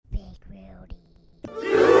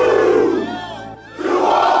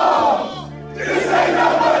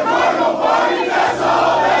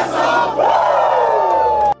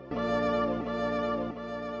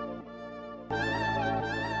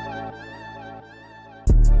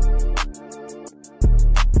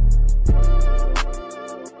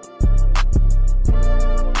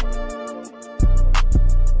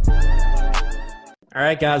All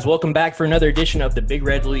right, guys, welcome back for another edition of the Big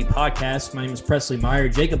Red Louie podcast. My name is Presley Meyer.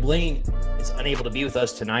 Jacob Lane is unable to be with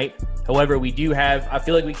us tonight. However, we do have, I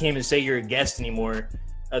feel like we can't even say you're a guest anymore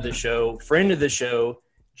of the show, friend of the show,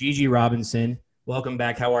 Gigi Robinson. Welcome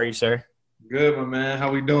back. How are you, sir? Good, my man.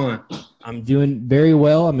 How we doing? I'm doing very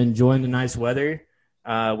well. I'm enjoying the nice weather.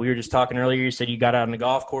 We were just talking earlier. You said you got out on the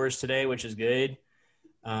golf course today, which is good.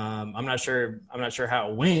 I'm not sure how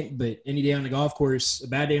it went, but any day on the golf course, a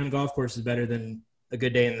bad day on the golf course is better than a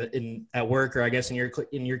good day in at work, or I guess in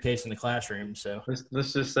your case in the classroom. So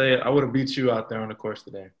let's just say I would have beat you out there on the course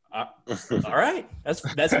today. All right, that's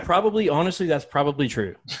probably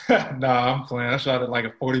true. Nah, I'm playing. I shot at like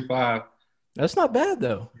a 45. That's not bad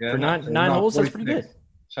though. Yeah, for nine holes. 46. That's pretty good.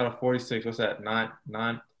 Shot a 46. What's that?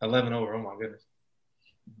 11 over. Oh my goodness.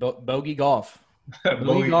 Bogey golf.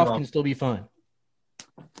 Bogey golf can still be fun.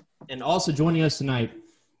 And also joining us tonight,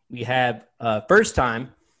 we have first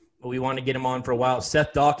time. But we want to get him on for a while.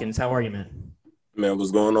 Seth Dawkins, how are you, man? Man,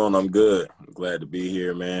 what's going on? I'm good. I'm glad to be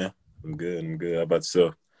here, man. I'm good. How about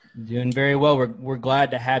yourself? Doing very well. We're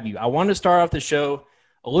glad to have you. I want to start off the show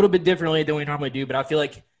a little bit differently than we normally do, but I feel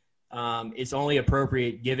like it's only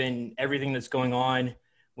appropriate given everything that's going on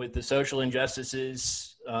with the social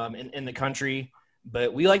injustices in the country.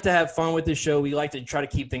 But we like to have fun with this show. We like to try to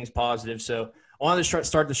keep things positive. So I wanted to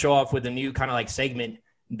start the show off with a new kind of like segment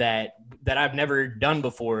that I've never done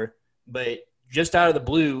before, but just out of the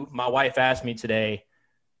blue, my wife asked me today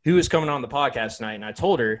who is coming on the podcast tonight, and I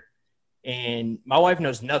told her, and my wife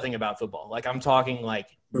knows nothing about football. Like, I'm talking like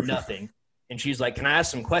nothing. And she's like, can I ask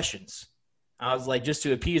some questions? I was like, just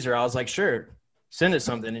to appease her, I was like, sure, send us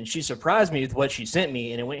something. And she surprised me with what she sent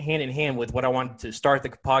me, and it went hand in hand with what I wanted to start the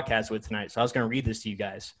podcast with tonight. So I was going to read this to you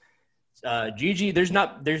guys. Gigi, there's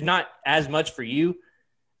not as much for you,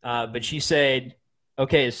 but she said,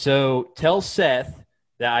 okay, so tell Seth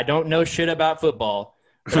that I don't know shit about football,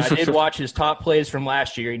 but I did watch his top plays from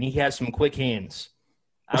last year, and he has some quick hands.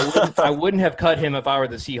 I wouldn't have cut him if I were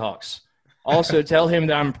the Seahawks. Also, tell him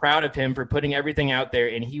that I'm proud of him for putting everything out there,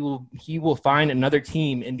 and he will find another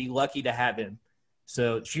team and be lucky to have him.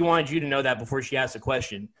 So she wanted you to know that before she asked the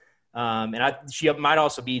question. She might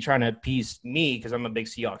also be trying to appease me because I'm a big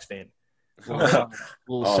Seahawks fan. Side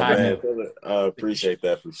note. I appreciate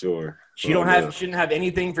that for sure. She shouldn't have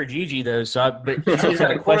anything for Gigi though. But she's got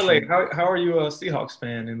a question. How are you a Seahawks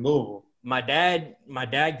fan in Louisville? My dad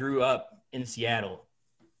grew up in Seattle.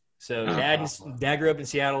 So dad grew up in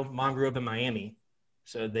Seattle. Mom grew up in Miami.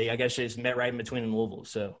 So I guess they just met right in between in Louisville.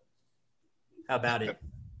 So how about it?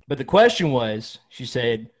 But the question was, she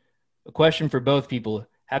said, a question for both people.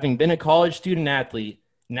 Having been a college student athlete,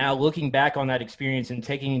 now looking back on that experience and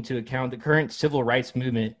taking into account the current civil rights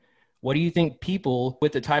movement, what do you think people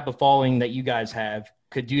with the type of following that you guys have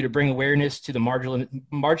could do to bring awareness to the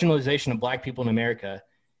marginalization of Black people in America?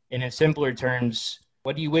 And in simpler terms,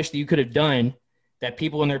 what do you wish that you could have done that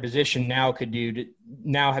people in their position now could do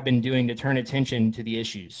now have been doing to turn attention to the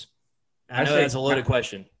issues? I know that's a loaded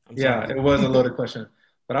question. Yeah, it was a loaded question.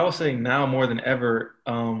 But I would say now more than ever,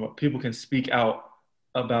 people can speak out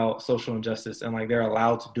about social injustice, and like they're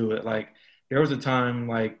allowed to do it. Like there was a time,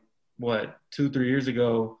 like 2-3 years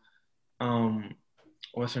ago,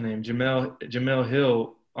 what's her name, Jamel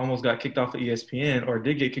Hill almost got kicked off of ESPN, or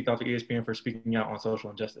did get kicked off of ESPN for speaking out on social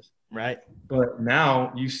injustice. Right. But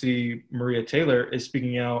now you see Maria Taylor is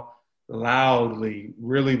speaking out loudly,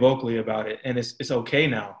 really vocally about it, and it's okay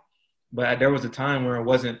now. But there was a time where it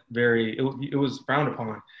wasn't it was frowned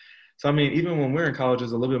upon. So I mean, even when we were in college, it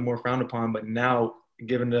was a little bit more frowned upon, but now,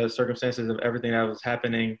 given the circumstances of everything that was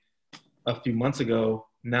happening a few months ago,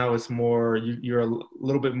 now it's more, you're a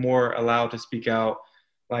little bit more allowed to speak out.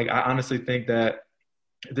 Like, I honestly think that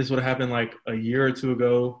if this would have happened like a year or two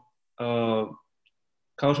ago,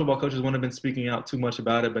 college football coaches wouldn't have been speaking out too much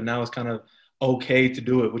about it, but now it's kind of okay to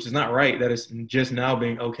do it, which is not right that it's just now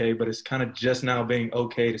being okay, but it's kind of just now being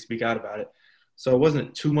okay to speak out about it. So it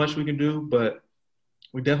wasn't too much we can do, but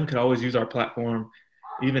we definitely could always use our platform.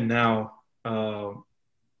 Even now,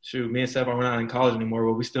 me and Seth are not in college anymore,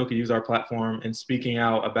 but we still could use our platform and speaking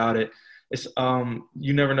out about it. It's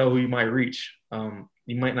you never know who you might reach.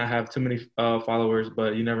 You might not have too many followers,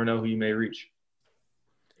 but you never know who you may reach.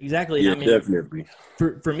 Exactly. Yeah, I mean, definitely.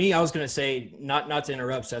 For me, I was going to say, not to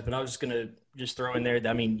interrupt, Seth, but I was just going to throw in there that,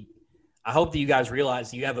 I mean, I hope that you guys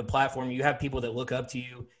realize you have a platform, you have people that look up to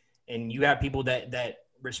you, and you have people that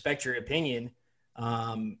respect your opinion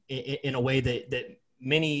in a way that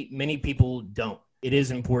many people don't. It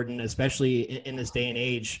is important, especially in this day and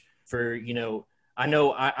age, for, I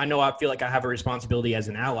know I feel like I have a responsibility as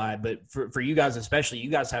an ally, but for you guys especially,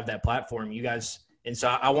 you guys have that platform. You guys, and so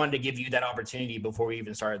I wanted to give you that opportunity before we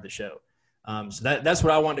even started the show. So that's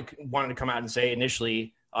what I wanted to come out and say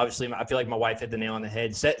initially. Obviously, I feel like my wife hit the nail on the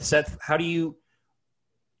head. Seth, how do you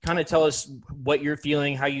kind of tell us what you're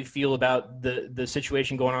feeling, how you feel about the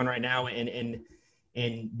situation going on right now, and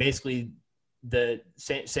basically the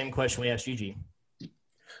same question we asked Gigi?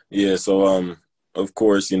 Yeah, so of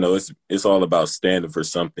course, it's all about standing for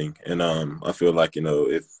something. And I feel like,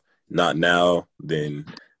 if not now, then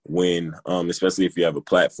when, especially if you have a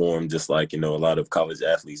platform, just like, a lot of college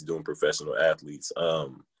athletes doing professional athletes.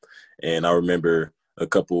 And I remember a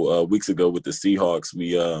couple weeks ago with the Seahawks,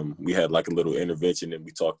 we had like a little intervention, and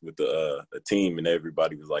we talked with a team, and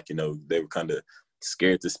everybody was like, they were kind of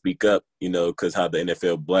scared to speak up, because how the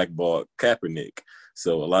NFL blackballed Kaepernick.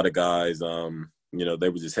 So a lot of guys, they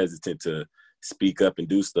were just hesitant to speak up and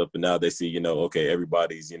do stuff. But now they see, okay,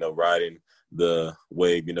 everybody's, riding the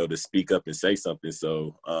wave, to speak up and say something.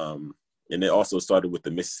 So, and it also started with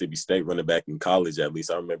the Mississippi State running back in college. At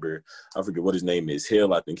least I remember, I forget what his name is,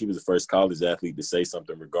 Hill. I think he was the first college athlete to say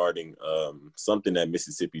something regarding something at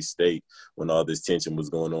Mississippi State when all this tension was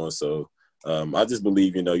going on. So I just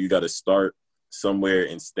believe, you got to start somewhere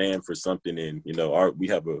and stand for something. And, we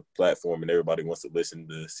have a platform and everybody wants to listen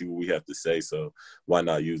to see what we have to say. So why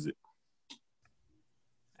not use it?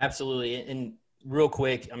 Absolutely. And real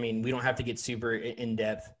quick, I mean, we don't have to get super in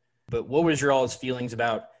depth, but what was your all's feelings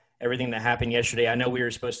about everything that happened yesterday? I know we were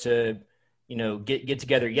supposed to, get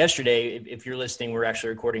together yesterday. If you're listening, we're actually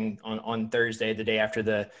recording on Thursday, the day after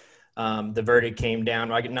the verdict came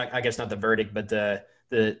down. I guess not the verdict, but the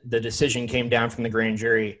decision came down from the grand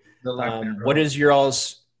jury. What is your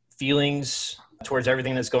all's feelings towards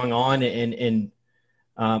everything that's going on? And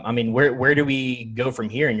I mean, where do we go from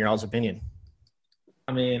here in your all's opinion?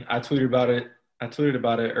 I mean, I tweeted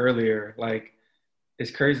about it earlier. Like,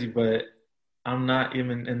 it's crazy, but I'm not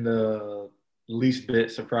even in the least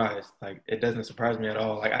bit surprised. Like, it doesn't surprise me at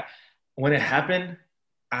all. Like, when it happened,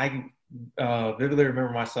 I vividly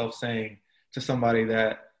remember myself saying to somebody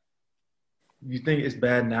that, you think it's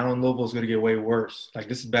bad now in Louisville, it's going to get way worse. Like,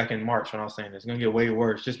 this is back in March when I was saying this. It's going to get way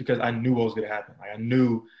worse just because I knew what was going to happen. Like, I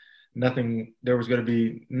knew none of them were going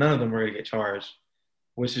to get charged,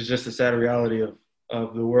 which is just the sad reality of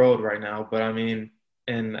the world right now. But, I mean,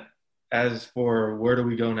 and as for where do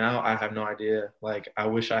we go now, I have no idea. Like, I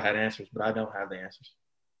wish I had answers, but I don't have the answers.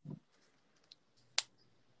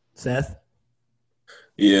 Seth?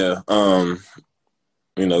 Yeah,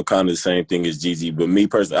 kind of the same thing as Gigi. But me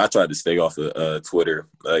personally, I tried to stay off of Twitter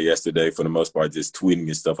yesterday for the most part, just tweeting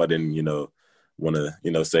and stuff. I didn't, want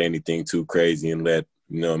to, say anything too crazy and let,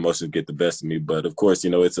 emotions get the best of me. But, of course,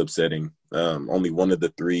 it's upsetting. Only one of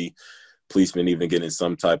the three policemen even getting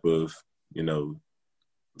some type of,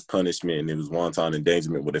 punishment, and it was wanton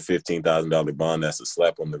endangerment with a $15,000 bond. That's a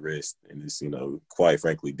slap on the wrist. And it's, quite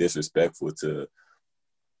frankly, disrespectful to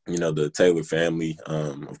the Taylor family.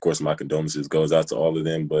 Of course, my condolences goes out to all of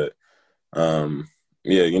them. But, yeah,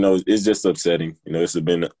 it's just upsetting. It's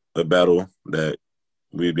been a battle that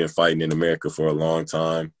we've been fighting in America for a long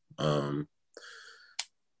time.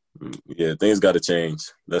 Yeah, things got to change.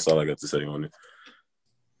 That's all I got to say on it.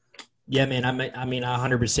 Yeah, man, I mean, I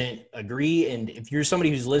 100% agree. And if you're somebody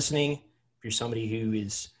who's listening, if you're somebody who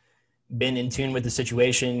has been in tune with the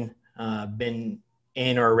situation, been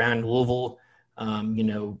in or around Louisville,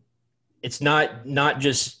 it's not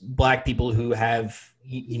just Black people who have,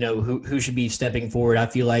 who should be stepping forward. I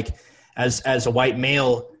feel like as a white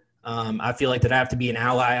male, I feel like that I have to be an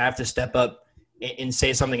ally. I have to step up and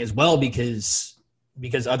say something as well, because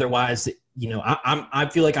otherwise, I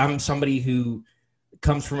feel like I'm somebody who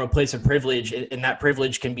comes from a place of privilege, and that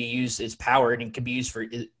privilege can be used as power, and it can be used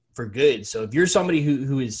for good. So if you're somebody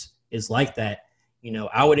who is like that,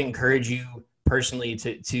 I would encourage you personally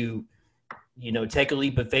to take a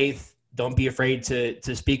leap of faith. Don't be afraid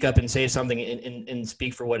to speak up and say something and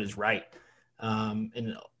speak for what is right.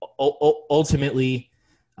 And ultimately,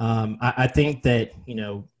 I think that,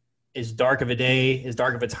 as dark of a day, as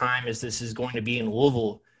dark of a time as this is going to be in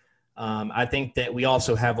Louisville, I think that we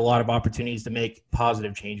also have a lot of opportunities to make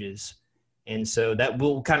positive changes. And so that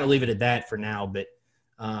we'll kind of leave it at that for now. But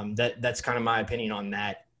that's kind of my opinion on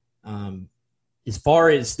that. As far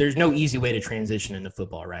as there's no easy way to transition into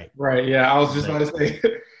football, right? Right. Yeah. I was just about to say,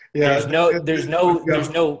 yeah. There's no,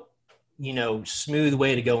 smooth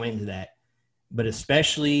way to go into that, but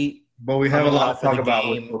especially. But we have a lot to talk about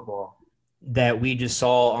with football that we just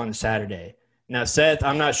saw on Saturday. Now, Seth,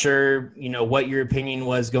 I'm not sure, what your opinion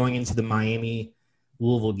was going into the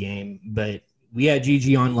Miami-Louisville game, but we had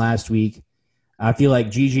Gigi on last week. I feel like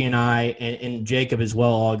Gigi and I and Jacob as well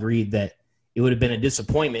all agreed that it would have been a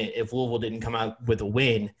disappointment if Louisville didn't come out with a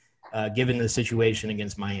win, given the situation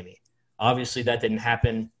against Miami. Obviously, that didn't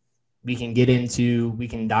happen. we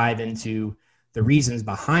can dive into the reasons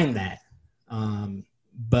behind that.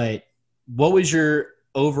 But what was your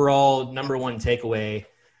overall number one takeaway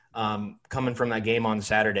coming from that game on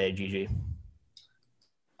Saturday, Gigi?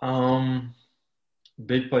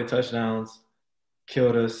 Big play touchdowns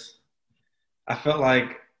killed us. I felt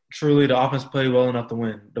like truly the offense played well enough to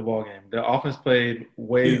win the ball game. The offense played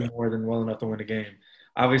way more than well enough to win the game.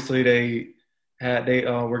 Obviously, they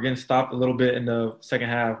were getting stopped a little bit in the second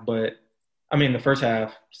half, but I mean the first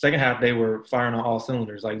half. Second half, they were firing on all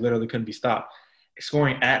cylinders, like literally couldn't be stopped.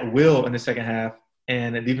 Scoring at will in the second half,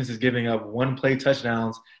 and the defense is giving up one play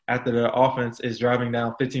touchdowns after the offense is driving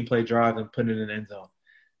down 15-play drive and putting it in the end zone.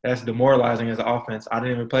 That's demoralizing as an offense. I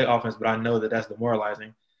didn't even play offense, but I know that that's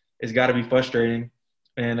demoralizing. It's got to be frustrating,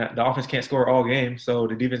 and the offense can't score all game, so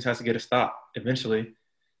the defense has to get a stop eventually.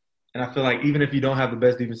 And I feel like even if you don't have the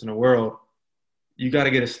best defense in the world, you got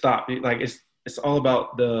to get a stop. Like it's all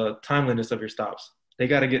about the timeliness of your stops. They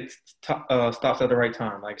got to get stops at the right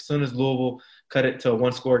time. Like as soon as Louisville cut it to a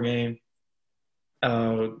one-score game,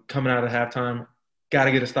 coming out of halftime, got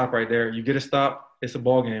to get a stop right there. You get a stop, it's a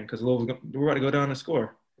ball game because Louisville we're about to go down and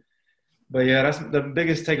score. But yeah, that's the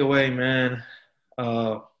biggest takeaway, man.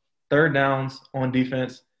 Third downs on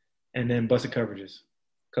defense, and then busted coverages.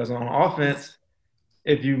 Because on offense,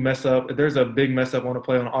 if you mess up, if there's a big mess up on a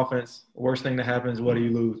play on offense, worst thing that happens, what do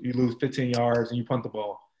you lose? You lose 15 yards and you punt the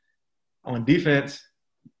ball. On defense,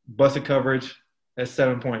 busted coverage, that's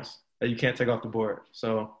 7 points that you can't take off the board.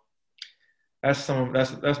 So that's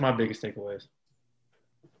my biggest takeaways.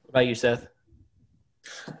 What about you, Seth?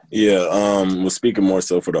 Yeah, well, speaking more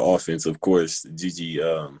so for the offense, of course, Gigi,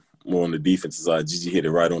 more on the defensive side, Gigi hit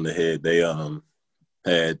it right on the head. They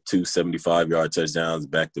had 2 75-yard touchdowns,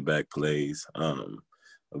 back-to-back plays.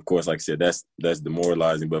 Of course, like I said, that's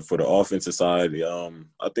demoralizing. But for the offensive side,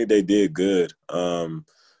 I think they did good.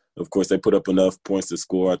 Of course, they put up enough points to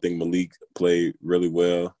score. I think Malik played really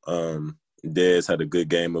well. Dez had a good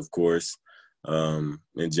game, of course. And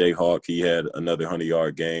Jay Hawk, he had another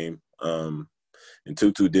 100-yard game. And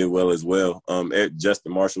Tutu did well as well.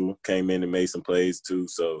 Justin Marshall came in and made some plays too.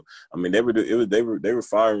 So I mean, they were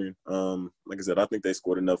firing. Like I said, I think they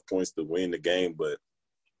scored enough points to win the game. But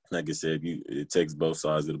like I said, it takes both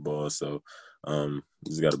sides of the ball. So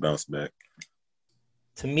just got to bounce back.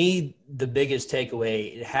 To me, the biggest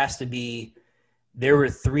takeaway, it has to be there were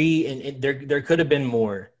 3, and there could have been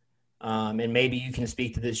more. And maybe you can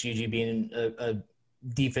speak to this, Gigi, being a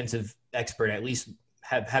defensive expert, at least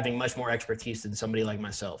having much more expertise than somebody like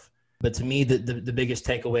myself. But to me, the biggest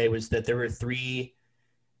takeaway was that there were 3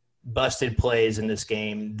 busted plays in this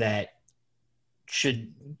game that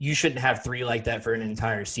you shouldn't have 3 like that for an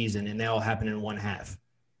entire season, and they all happen in one half.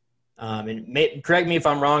 And correct me if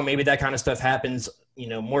I'm wrong, maybe that kind of stuff happens,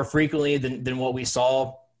 more frequently than what we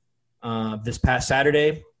saw this past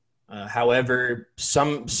Saturday. However,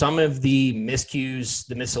 some of the miscues,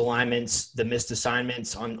 the misalignments, the missed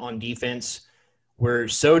assignments on defense were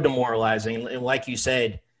so demoralizing. And like you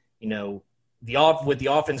said, with the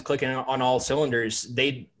offense clicking on all cylinders,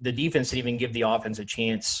 the defense didn't even give the offense a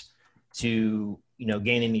chance to,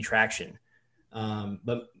 gain any traction.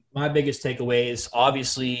 But my biggest takeaway is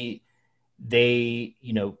obviously they,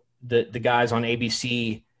 the guys on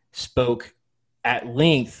ABC spoke at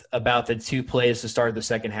length about the 2 plays to start the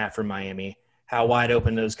second half for Miami, how wide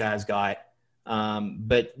open those guys got.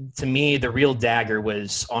 But to me, the real dagger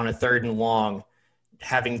was on a 3rd and long,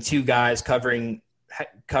 having 2 guys covering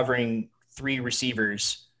 3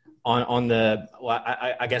 receivers on the,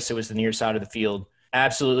 I guess it was the near side of the field.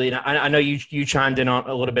 Absolutely. And I know you chimed in on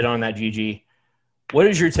a little bit on that, Gigi. What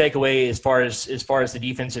is your takeaway as far as the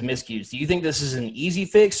defensive miscues? Do you think this is an easy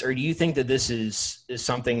fix, or do you think that this is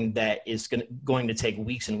something that is going to take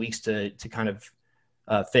weeks and weeks to kind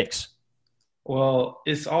of fix? Well,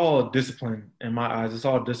 it's all discipline in my eyes. It's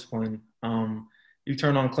all discipline. You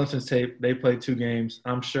turn on Clemson's tape, they played 2 games.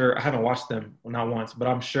 I'm sure – I haven't watched them, not once, but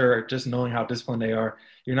I'm sure just knowing how disciplined they are,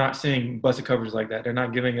 you're not seeing busted coverage like that. They're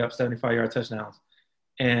not giving up 75-yard touchdowns.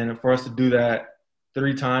 And for us to do that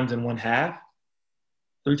 3 times in one half,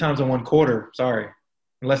 3 times in one quarter, sorry,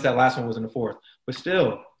 unless that last one was in the 4th. But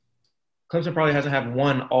still, Clemson probably hasn't had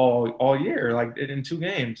one all year, like in 2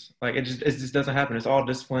 games. Like it just doesn't happen. It's all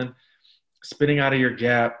discipline, spitting out of your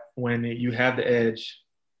gap when you have the edge.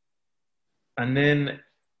 And then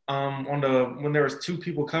when there was 2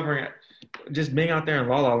 people covering it, just being out there in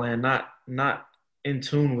La La Land, not in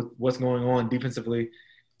tune with what's going on defensively.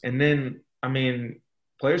 And then, I mean,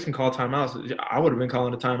 players can call timeouts. I would have been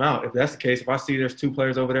calling a timeout. If that's the case, if I see there's 2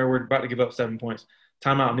 players over there, we're about to give up 7 points,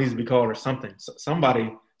 timeout needs to be called or something.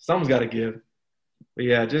 Something's got to give. But,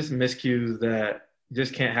 yeah, just miscues that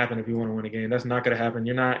just can't happen if you want to win a game. That's not going to happen.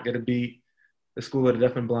 You're not going to beat the school of the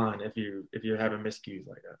deaf and blind if you're having miscues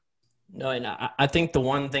like that. No, and I think the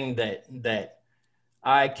one thing that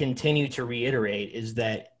I continue to reiterate is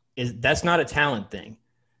that's not a talent thing.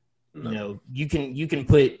 No. You know, you can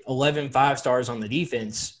put 11 5-stars on the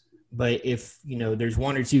defense, but if, you know, there's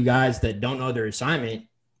one or two guys that don't know their assignment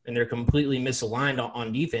and they're completely misaligned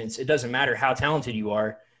on defense, it doesn't matter how talented you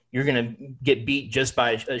are, you're going to get beat just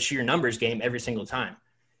by a sheer numbers game every single time.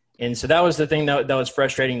 And so that was the thing that was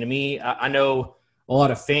frustrating to me. I know a lot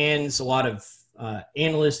of fans, a lot of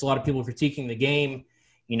analysts, a lot of people critiquing the game,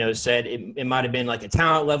 you know, said it might have been like a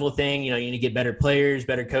talent level thing. You know, you need to get better players,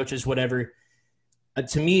 better coaches, whatever.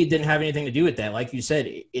 To me, it didn't have anything to do with that. Like you said,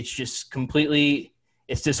 it's just completely –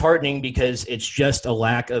 it's disheartening because it's just a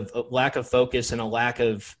lack of focus and a lack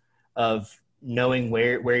of knowing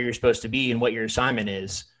where you're supposed to be and what your assignment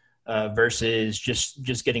is versus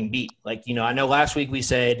just getting beat. Like, you know, I know last week we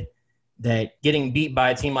said that getting beat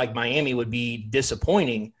by a team like Miami would be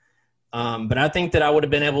disappointing, but I think that I would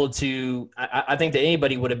have been able to – I think that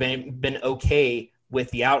anybody would have been okay with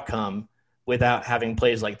the outcome without having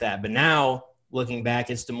plays like that. But now – looking back,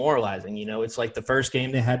 it's demoralizing. You know, it's like the first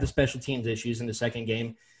game they had the special teams issues, and the second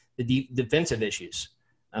game, the defensive issues.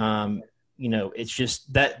 You know, it's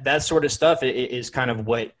just that sort of stuff is kind of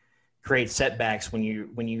what creates setbacks when you're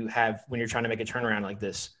trying to make a turnaround like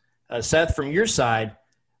this. Seth, from your side,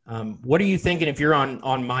 what are you thinking if you're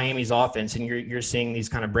on Miami's offense and you're seeing these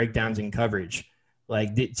kind of breakdowns in coverage?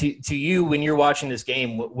 Like to you, when you're watching this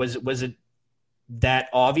game, was it that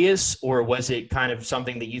obvious, or was it kind of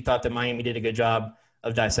something that you thought that Miami did a good job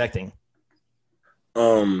of dissecting?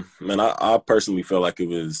 Man, I personally felt like it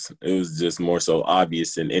was just more so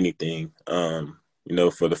obvious than anything. You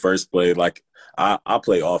know, for the first play, like I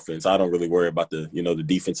play offense. I don't really worry about the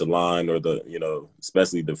defensive line or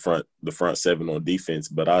especially the front seven on defense.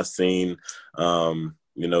 But I've seen,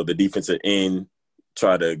 the defensive end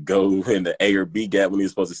try to go in the A or B gap when he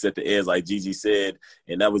was supposed to set the edge, like Gigi said.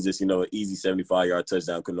 And that was just, an easy 75-yard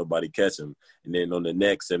touchdown. Couldn't nobody catch him. And then on the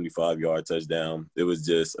next 75-yard touchdown, it was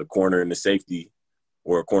just a corner in the safety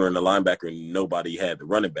or a corner in the linebacker, and nobody had the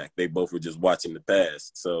running back. They both were just watching the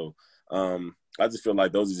pass. So I just feel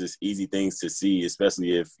like those are just easy things to see,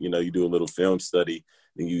 especially if, you do a little film study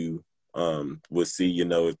and you will see,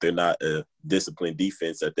 if they're not a disciplined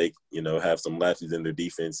defense, that they, have some lapses in their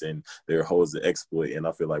defense and their holes to exploit. And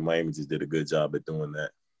I feel like Miami just did a good job at doing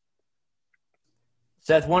that.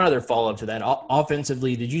 Seth, one other follow-up to that.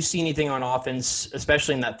 Offensively, did you see anything on offense,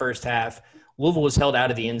 especially in that first half? Louisville was held out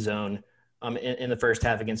of the end zone in the first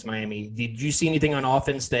half against Miami. Did you see anything on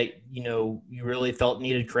offense that, you really felt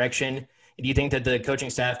needed correction? And do you think that the coaching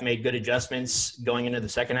staff made good adjustments going into the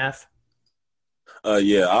second half?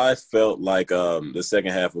 Yeah, I felt like the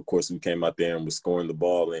second half, of course, we came out there and was scoring the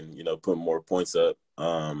ball and, putting more points up.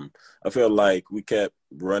 I felt like we kept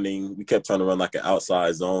running. We kept trying to run like an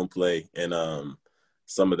outside zone play. And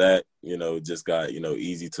some of that, just got,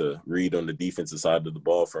 easy to read on the defensive side of the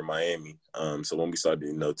ball for Miami. So when we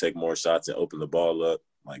started to, take more shots and open the ball up,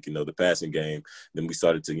 like, the passing game, then we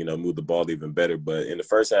started to, move the ball even better. But in the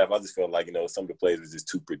first half, I just felt like, some of the plays was just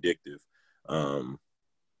too predictive.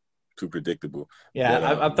 Too predictable. Yeah,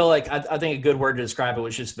 but, I feel like I think a good word to describe it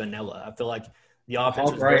was just vanilla. I feel like the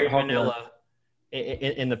offense was very vanilla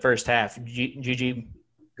in the first half. Gigi,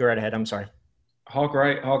 go right ahead. I'm sorry. Hawk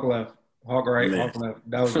right, Hawk left. Hawk right, Hawk left.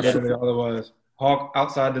 That was literally all it was. Hawk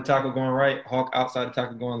outside the tackle going right, Hawk outside the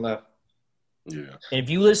tackle going left. Yeah. And if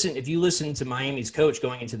you listen to Miami's coach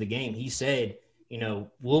going into the game, he said,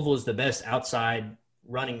 Louisville is the best outside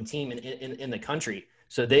running team in the country.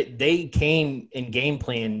 So they came and game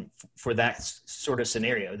plan for that sort of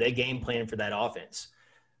scenario. They game plan for that offense.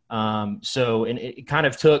 And it kind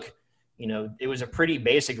of took, it was a pretty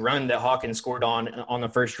basic run that Hawkins scored on the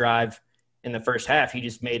first drive in the first half. He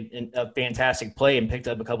just made a fantastic play and picked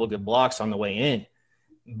up a couple of good blocks on the way in.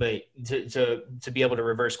 But to be able to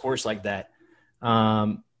reverse course like that,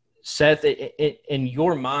 Seth, in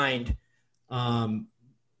your mind,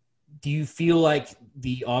 do you feel like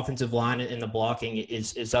the offensive line and the blocking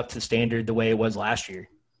is up to standard the way it was last year?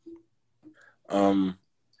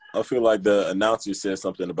 I feel like the announcer said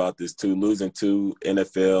something about this too, losing two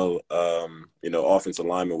NFL, offensive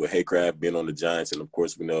linemen with Haycraft being on the Giants. And of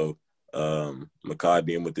course, we know Makai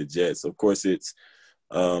being with the Jets. Of course, it's,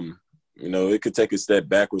 it could take a step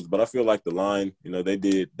backwards, but I feel like the line, they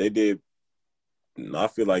did. I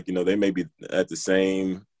feel like, they may be at the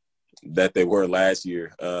same that they were last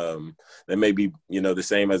year. They may be, the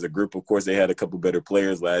same as a group. Of course, they had a couple better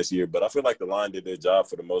players last year, but I feel like the line did their job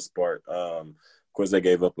for the most part. Of course, they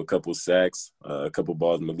gave up a couple sacks, a couple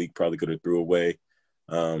balls Malik probably could have threw away.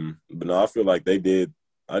 But no, I feel like they did.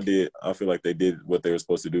 I feel like they did what they were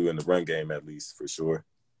supposed to do in the run game, at least, for sure.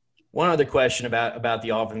 One other question about the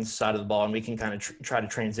offense side of the ball, and we can kind of try to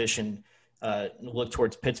transition, look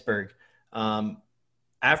towards Pittsburgh.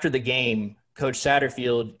 After the game, Coach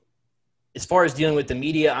Satterfield, as far as dealing with the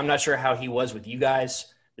media, I'm not sure how he was with you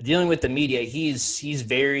guys, but dealing with the media, he's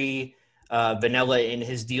very vanilla in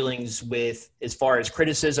his dealings with as far as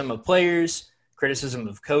criticism of players, criticism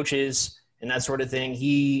of coaches, and that sort of thing.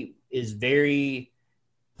 He is very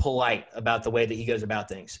polite about the way that he goes about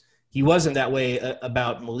things. He wasn't that way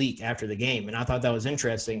about Malik after the game, and I thought that was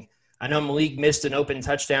interesting. I know Malik missed an open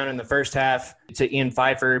touchdown in the first half to Ian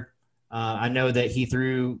Pfeiffer. I know that he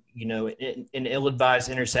threw, an ill-advised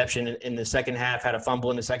interception in the second half, had a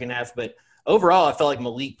fumble in the second half. But overall, I felt like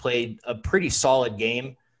Malik played a pretty solid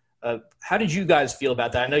game. How did you guys feel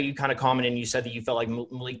about that? I know you kind of commented and you said that you felt like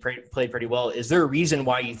Malik played pretty well. Is there a reason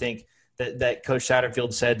why you think that Coach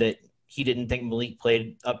Satterfield said that he didn't think Malik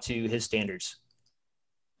played up to his standards?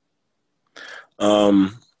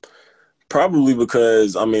 Probably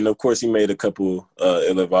because, of course, he made a couple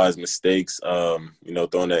ill-advised mistakes.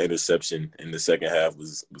 Throwing that interception in the second half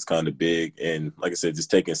was kind of big. And like I said, just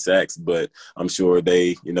taking sacks. But I'm sure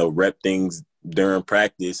they, rep things during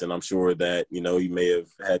practice. And I'm sure that, he may have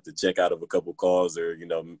had to check out of a couple calls or,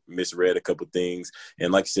 misread a couple things.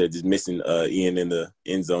 And like I said, just missing Ian in the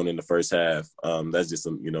end zone in the first half. That's just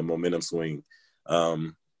a, momentum swing.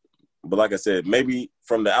 But like I said, maybe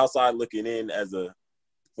from the outside looking in as a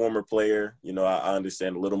former player, I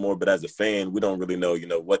understand a little more, but as a fan, we don't really know,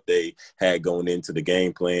 what they had going into the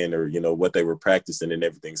game plan or, what they were practicing and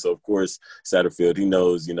everything. So, of course, Satterfield, he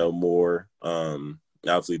knows, more,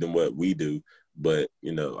 obviously, than what we do. But,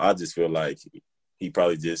 I just feel like he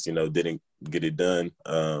probably just, didn't get it done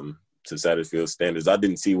to Satterfield's standards. I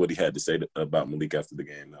didn't see what he had to say about Malik after the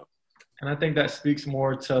game, though. And I think that speaks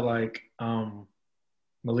more to,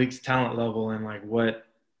 Malik's talent level and,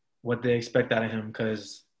 what they expect out of him,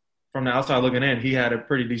 because from the outside looking in, he had a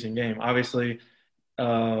pretty decent game. Obviously,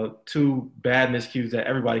 two bad miscues that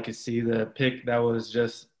everybody could see, the pick that was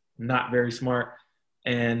just not very smart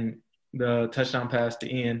and the touchdown pass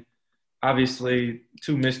to Ian. Obviously,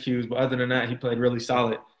 two miscues, but other than that, he played really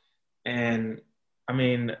solid. And,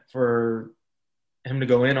 for him to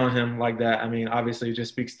go in on him like that, obviously it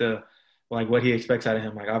just speaks to, what he expects out of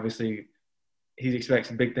him. Obviously, he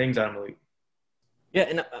expects big things out of Malik. Yeah,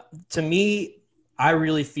 and to me, I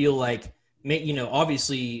really feel like,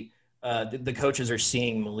 obviously the coaches are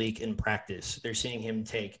seeing Malik in practice. They're seeing him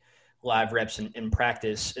take live reps in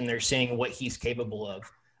practice, and they're seeing what he's capable of.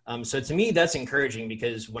 So to me, that's encouraging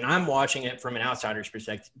because when I'm watching it from an outsider's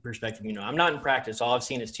perspective, I'm not in practice. All I've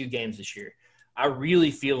seen is 2 games this year. I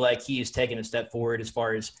really feel like he has taken a step forward as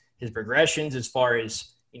far as his progressions, as far as,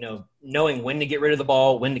 knowing when to get rid of the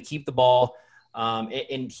ball, when to keep the ball.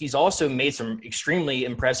 And he's also made some extremely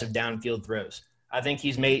impressive downfield throws. I think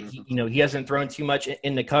he's made, he hasn't thrown too much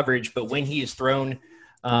in the coverage, but when he is thrown,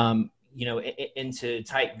 into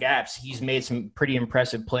tight gaps, he's made some pretty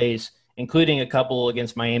impressive plays, including a couple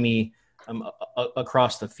against Miami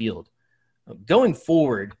across the field. Going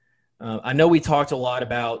forward, I know we talked a lot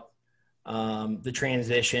about the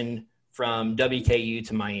transition from WKU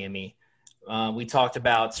to Miami. We talked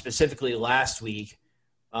about specifically last week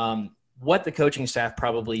what the coaching staff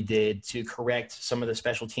probably did to correct some of the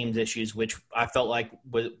special teams issues, which I felt like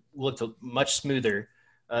looked much smoother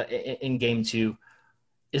in game 2.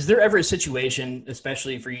 Is there ever a situation,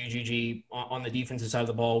 especially for you, Gigi, on the defensive side of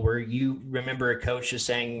the ball, where you remember a coach just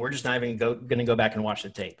saying, we're just not even going to go back and watch the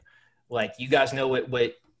tape? Like, you guys know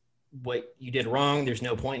what you did wrong. There's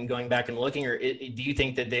no point in going back and looking, or do you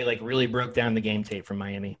think that they really broke down the game tape from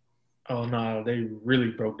Miami? Oh, no, they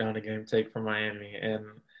really broke down the game tape from Miami. And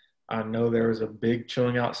I know there was a big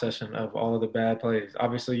chilling out session of all of the bad plays.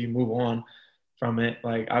 Obviously, you move on from it.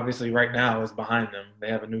 Obviously, right now it's behind them. They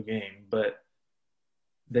have a new game. But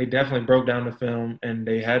they definitely broke down the film, and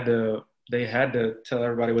they had to tell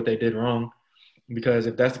everybody what they did wrong, because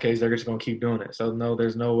if that's the case, they're just going to keep doing it. So, no,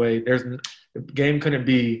 there's no way. There's no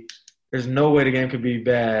way the game could be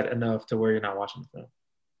bad enough to where you're not watching the film.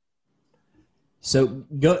 So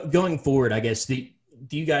going forward, I guess, do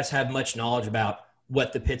you guys have much knowledge about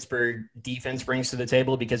what the Pittsburgh defense brings to the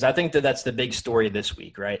table? Because I think that's the big story this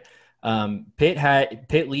week, right?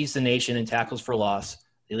 Pitt leads the nation in tackles for loss.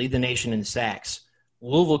 They lead the nation in sacks.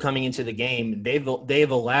 Louisville coming into the game,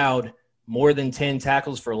 they've allowed more than 10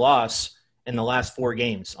 tackles for loss in the last 4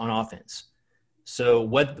 games on offense. So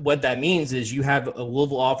what that means is you have a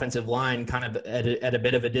Louisville offensive line kind of at a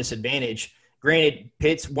bit of a disadvantage. Granted,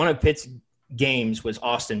 one of Pitt's games was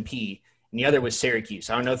Austin Peay, and the other was Syracuse.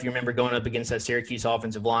 I don't know if you remember going up against that Syracuse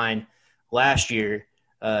offensive line last year,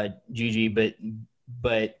 Gigi,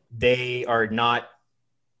 but they are not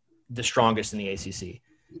the strongest in the ACC.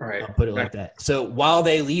 Right. I'll put it like that. So while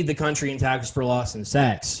they lead the country in tackles for loss and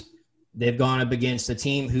sacks, they've gone up against a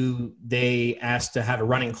team who they asked to have a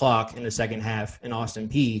running clock in the second half in Austin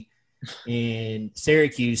Peay, and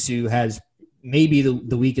Syracuse, who has maybe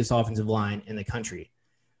the weakest offensive line in the country.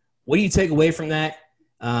 What do you take away from that?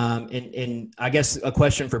 And I guess a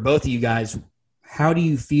question for both of you guys, how do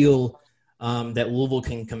you feel that Louisville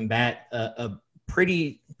can combat a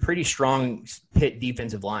pretty strong Pitt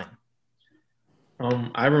defensive line?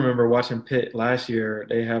 I remember watching Pitt last year.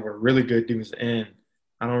 They have a really good defensive end.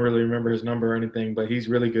 I don't really remember his number or anything, but he's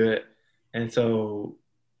really good. And so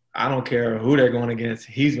I don't care who they're going against.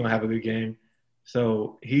 He's going to have a good game.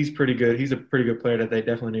 So he's pretty good. He's a pretty good player that they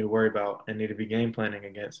definitely need to worry about and need to be game planning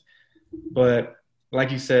against. But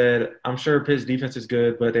like you said, I'm sure Pitt's defense is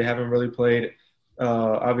good, but they haven't really played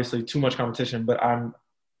obviously too much competition. But I'm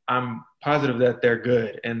positive that they're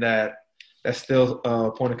good, and that's still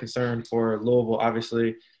a point of concern for Louisville.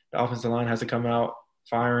 Obviously, the offensive line has to come out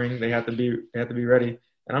firing. They have to be ready,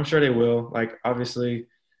 and I'm sure they will. Like, obviously,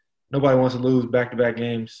 nobody wants to lose back-to-back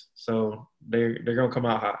games, so they're going to come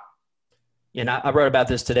out hot. And I wrote about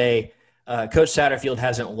this today. Coach Satterfield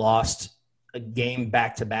hasn't lost a game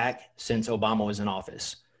back-to-back since Obama was in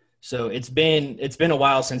office. So it's been a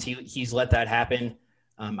while since he's let that happen.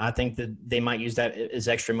 I think that they might use that as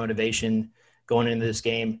extra motivation going into this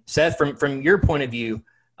game. Seth, from your point of view,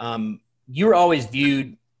 you were always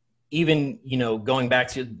viewed, even, going back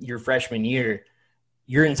to your freshman year,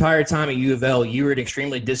 your entire time at U of L, you were an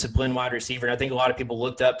extremely disciplined wide receiver. And I think a lot of people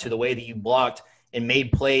looked up to the way that you blocked and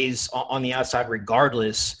made plays on the outside,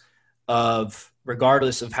 regardless of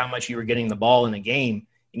how much you were getting the ball in the game.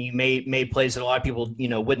 And you made plays that a lot of people,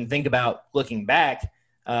 wouldn't think about looking back,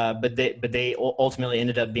 but they ultimately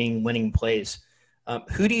ended up being winning plays.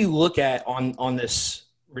 Who do you look at on this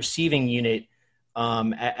receiving unit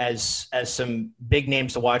as some big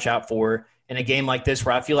names to watch out for in a game like this,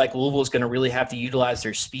 where I feel like Louisville is going to really have to utilize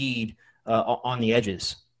their speed on the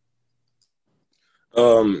edges?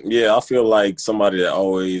 Yeah, I feel like somebody that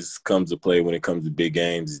always comes to play when it comes to big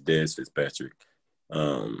games is Dez Fitzpatrick.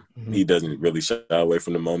 He doesn't really shy away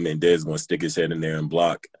from the moment. Dez going to stick his head in there and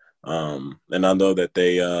block. And I know that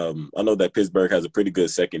I know that Pittsburgh has a pretty good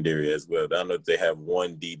secondary as well. I know that they have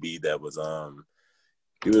one DB that was, I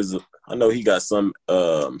know he got some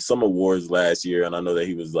awards last year, and I know that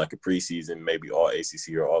he was like a preseason, maybe all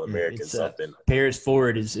ACC or all American something. Paris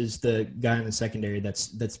Ford is the guy in the secondary.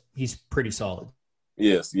 He's pretty solid.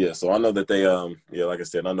 Yes. So I know that they, like I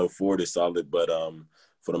said, I know Ford is solid, but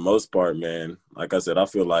for the most part, man, like I said, I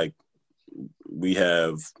feel like we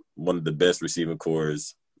have one of the best receiving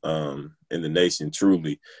corps in the nation,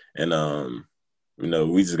 truly. And,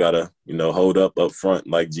 we just got to, hold up front,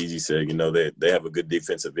 like Gigi said. They have a good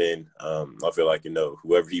defensive end. I feel like,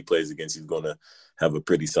 whoever he plays against, he's going to have a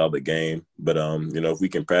pretty solid game. But, if we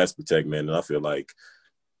can pass protect, man, then I feel like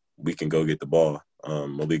we can go get the ball.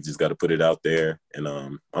 Malik just got to put it out there, and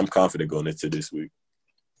I'm confident going into this week.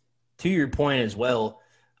 To your point as well,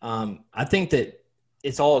 I think that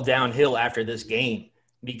it's all downhill after this game,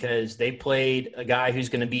 because they played a guy who's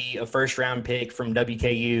going to be a first-round pick from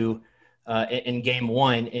WKU in game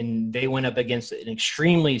one, and they went up against an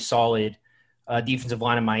extremely solid defensive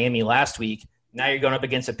line in Miami last week. Now you're going up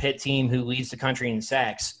against a Pitt team who leads the country in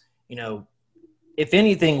sacks. If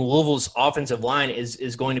anything, Louisville's offensive line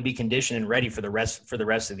is going to be conditioned and ready for the rest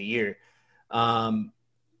of the year.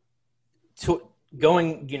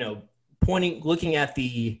 Looking at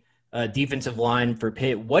the defensive line for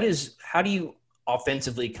Pitt, how do you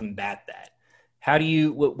offensively combat that?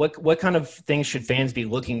 What kind of things should fans be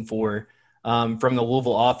looking for from the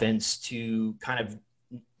Louisville offense to kind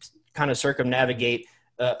of circumnavigate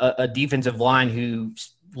a defensive line who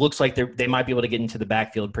looks like they might be able to get into the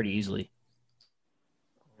backfield pretty easily?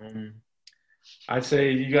 I'd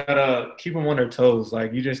say you gotta keep them on their toes.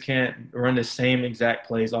 Like, you just can't run the same exact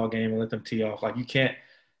plays all game and let them tee off. Like, you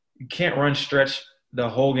can't run stretch the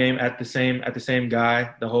whole game at the same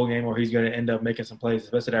guy the whole game, or he's going to end up making some plays,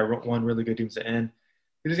 especially that one really good defensive end.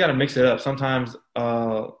 You just got to mix it up. Sometimes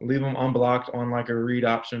leave them unblocked on like a read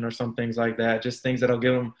option or some things like that. Just things that'll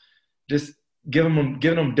giving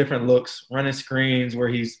them different looks, running screens where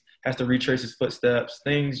he has to retrace his footsteps,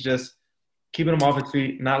 things just keeping them off his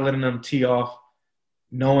feet, not letting them tee off,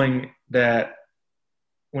 knowing that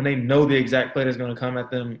when they know the exact play that's going to come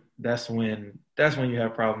at them, that's when you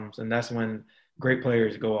have problems, and that's when great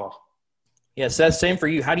players go off. Yeah, Seth, same for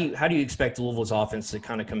you. How do you expect Louisville's offense to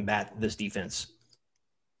kind of combat this defense?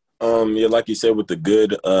 Yeah, like you said, with the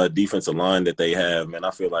good defensive line that they have, man,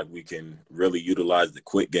 I feel like we can really utilize the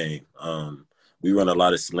quick game. We run a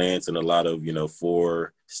lot of slants and a lot of,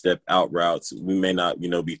 4-step out routes. We may not,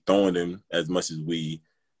 be throwing them as much as we,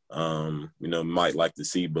 might like to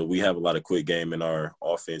see, but we have a lot of quick game in our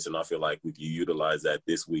offense, and I feel like we can utilize that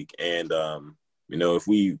this week. And, if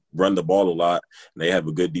we run the ball a lot and they have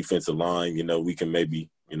a good defensive line, we can maybe,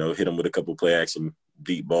 hit them with a couple play action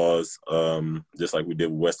deep balls, just like we did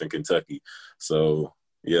with Western Kentucky. So,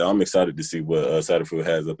 yeah, I'm excited to see what Satterfield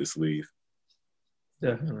has up his sleeve.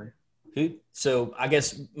 Definitely. So I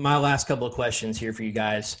guess my last couple of questions here for you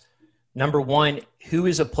guys. Number one, who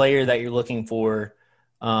is a player that you're looking for?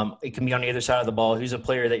 It can be on the other side of the ball. Who's a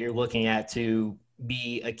player that you're looking at to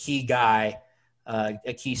be a key guy,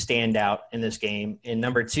 a key standout in this game? And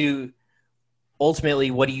number two,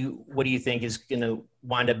 ultimately, what do you think is going to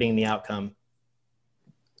wind up being the outcome?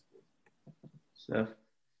 Seth?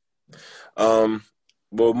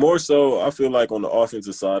 Well, more so, I feel like on the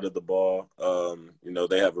offensive side of the ball,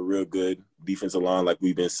 they have a real good defensive line, like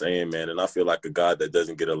we've been saying, man. And I feel like a guy that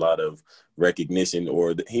doesn't get a lot of recognition,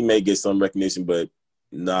 or he may get some recognition, but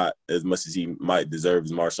not as much as he might deserve,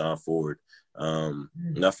 is Marshawn Ford.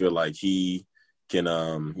 And I feel like he can,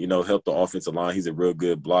 help the offensive line. He's a real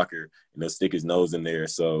good blocker, stick his nose in there.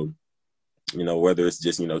 So, whether it's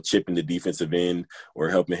just, chipping the defensive end or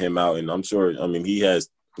helping him out. And I'm sure,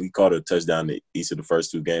 he caught a touchdown in each of the first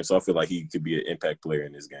two games. So I feel like he could be an impact player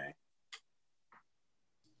in this game.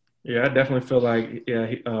 Yeah, I definitely feel like,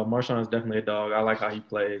 Marshawn is definitely a dog. I like how he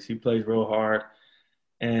plays. He plays real hard.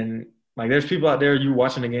 And, there's people out there, you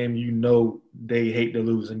watching the game, they hate to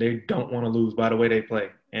lose and they don't want to lose by the way they play.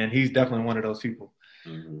 And he's definitely one of those people.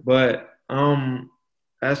 Mm-hmm. But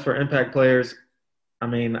as for impact players,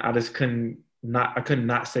 I just could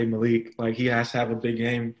not say Malik. He has to have a big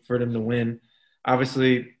game for them to win.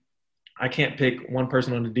 Obviously, I can't pick one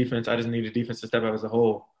person on the defense. I just need the defense to step up as a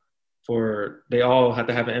whole. They all have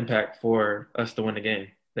to have an impact for us to win the game.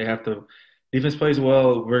 They have to – defense plays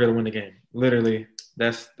well, we're going to win the game. Literally,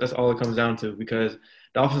 that's all it comes down to, because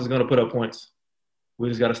the offense is going to put up points. We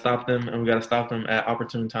just got to stop them, and we got to stop them at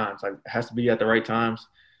opportune times. It has to be at the right times.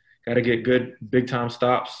 Got to get good big-time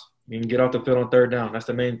stops. You can get off the field on third down. That's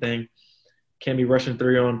the main thing. Can't be rushing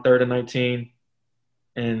 3 on 3rd and 19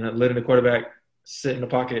 and letting the quarterback – sit in the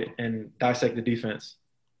pocket and dissect the defense.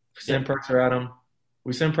 Send pressure at them.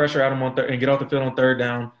 We send pressure at them and get off the field on third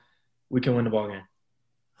down. We can win the ball game.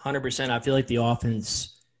 100%. I feel like the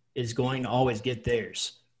offense is going to always get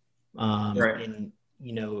theirs. Right. And,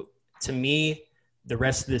 to me, the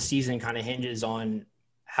rest of the season kind of hinges on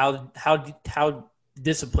how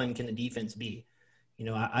disciplined can the defense be.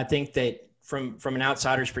 I think that from an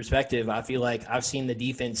outsider's perspective, I feel like I've seen the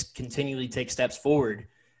defense continually take steps forward.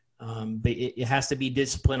 But it has to be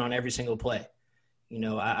discipline on every single play.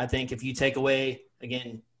 I think if you take away,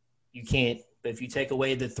 again, you can't, but if you take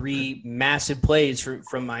away the 3 massive plays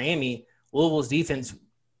from Miami, Louisville's defense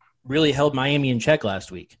really held Miami in check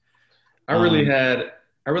last week. I really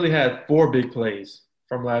had 4 big plays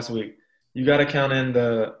from last week. You got to count in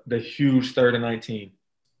the huge 3rd and 19.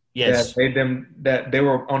 Yes. That they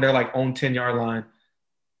were on their own 10-yard line,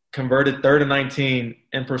 converted 3rd and 19,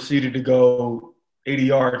 and proceeded to go 80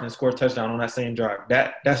 yards and score a touchdown on that same drive.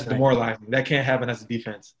 That's demoralizing. That can't happen as a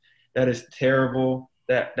defense. That is terrible.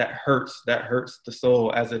 That hurts. That hurts the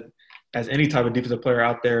soul as any type of defensive player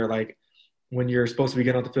out there. When you're supposed to be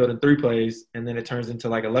getting off the field in 3 plays and then it turns into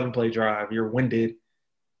 11-play drive, you're winded,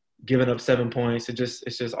 giving up 7 points.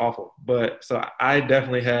 It's just awful. But so I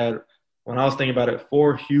definitely had, when I was thinking about it,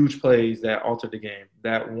 4 huge plays that altered the game.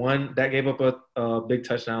 That one that gave up a big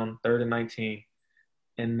touchdown, 3rd and 19,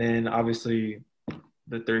 and then obviously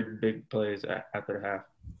the 3 big plays after the half.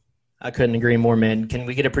 I couldn't agree more, man. Can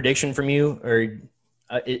we get a prediction from you, or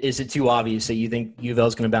is it too obvious that you think U of L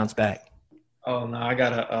is going to bounce back? Oh no, I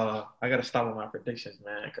gotta stop with my predictions,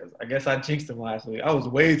 man, because I guess I jinxed them last week. I was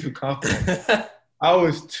way too confident. I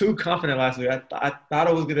was too confident last week. I thought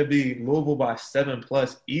it was gonna be Louisville by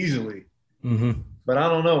 7+ easily, but I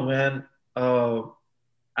don't know, man.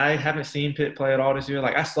 I haven't seen Pitt play at all this year.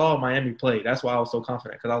 I saw Miami play. That's why I was so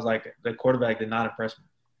confident, because I was like, the quarterback did not impress me.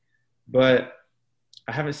 But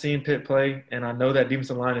I haven't seen Pitt play, and I know that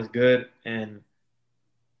defensive line is good, and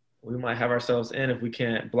we might have ourselves in if we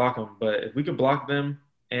can't block them. But if we can block them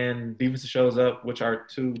and defense shows up, which are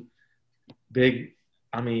 2 big,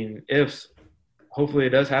 ifs, hopefully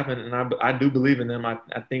it does happen. And I do believe in them. I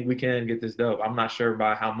think we can get this dub. I'm not sure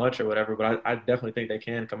by how much or whatever, but I definitely think they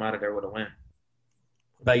can come out of there with a win.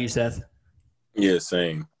 What about you, Seth? Yeah,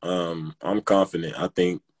 same. I'm confident. I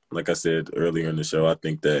think, like I said earlier in the show, I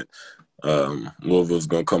think that Louisville's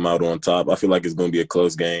going to come out on top. I feel like it's going to be a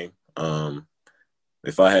close game.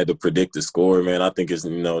 If I had to predict the score, man, I think it's,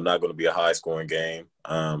 not going to be a high-scoring game.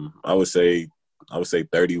 I would say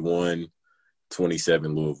 31-27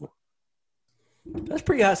 Louisville. That's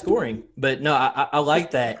pretty high scoring, but no, I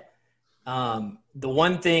like that. The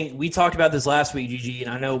one thing we talked about this last week, GG, and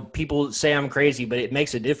I know people say I'm crazy, but it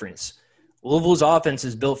makes a difference. Louisville's offense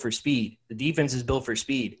is built for speed. The defense is built for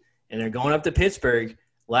speed, and they're going up to Pittsburgh.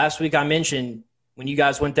 Last week I mentioned when you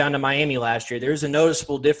guys went down to Miami last year, there's a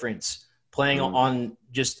noticeable difference playing on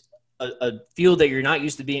just a field that you're not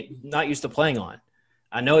used to playing on.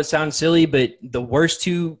 I know it sounds silly, but the worst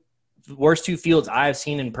two fields I've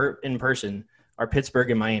seen in person are Pittsburgh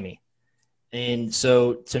and Miami. And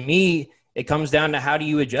so to me, it comes down to how do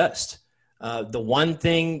you adjust? The one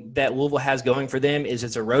thing that Louisville has going for them is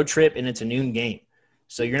it's a road trip and it's a noon game.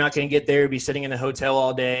 So you're not going to get there, be sitting in a hotel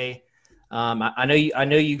all day. I know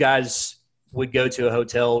you guys would go to a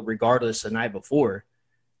hotel regardless the night before.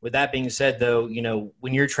 With that being said, though,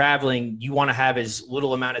 when you're traveling, you want to have as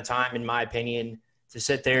little amount of time, in my opinion, to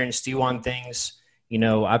sit there and stew on things.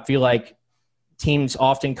 I feel like teams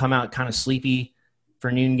often come out kind of sleepy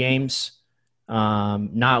for noon games.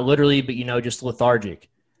 Not literally, but, just lethargic.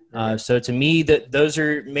 So to me, those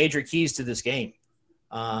are major keys to this game.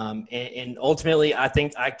 And ultimately, I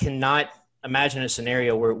think I cannot imagine a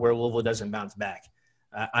scenario where Louisville doesn't bounce back.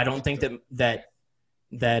 I don't think that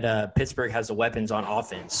Pittsburgh has the weapons on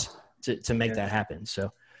offense to make that happen.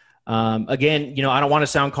 So, again, I don't want to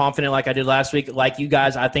sound confident like I did last week. Like you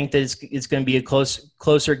guys, I think that it's going to be a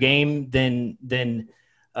closer game than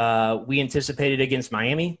we anticipated against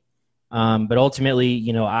Miami. But ultimately,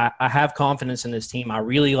 I have confidence in this team. I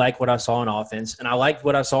really like what I saw on offense, and I liked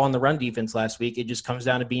what I saw on the run defense last week. It just comes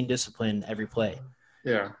down to being disciplined every play.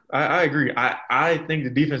 Yeah, I agree. I think the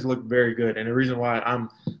defense looked very good. And the reason why I'm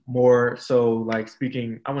more so I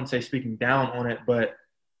wouldn't say speaking down on it, but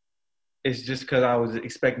it's just because I was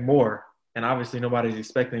expecting more. And obviously nobody's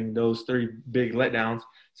expecting those 3 big letdowns.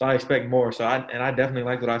 So I expect more. So I definitely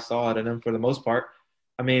like what I saw out of them for the most part.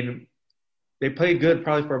 I mean, they played good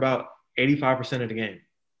probably for about 85% of the game.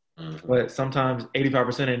 Mm-hmm. But sometimes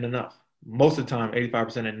 85% ain't enough. Most of the time,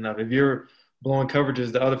 85% ain't enough. If you're blowing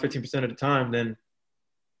coverages the other 15% of the time, then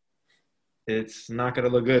it's not going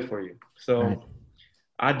to look good for you. So right.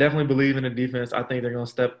 I definitely believe in the defense. I think they're going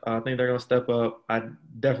to step up. I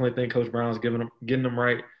definitely think Coach Brown's getting them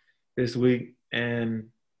right this week. And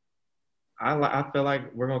I feel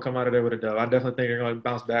like we're going to come out of there with a dub. I definitely think they're going to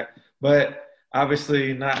bounce back. But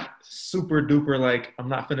obviously not super duper, I'm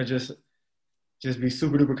not finna just be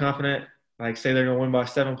super duper confident, say they're gonna win by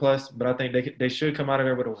 7+, but I think they should come out of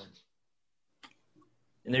there with a win.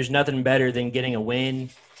 And there's nothing better than getting a win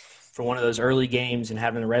for one of those early games and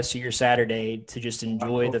having the rest of your Saturday to just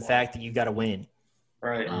enjoy the fact that you got a win.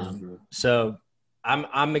 Right. So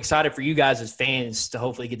I'm excited for you guys as fans to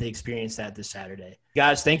hopefully get to experience that this Saturday.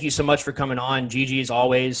 Guys, thank you so much for coming on. Gigi, as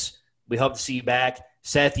always, we hope to see you back.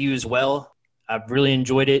 Seth, you as well. I've really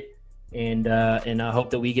enjoyed it, and I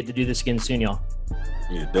hope that we get to do this again soon, y'all.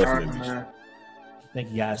 Yeah, definitely. Thank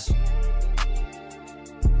you, guys.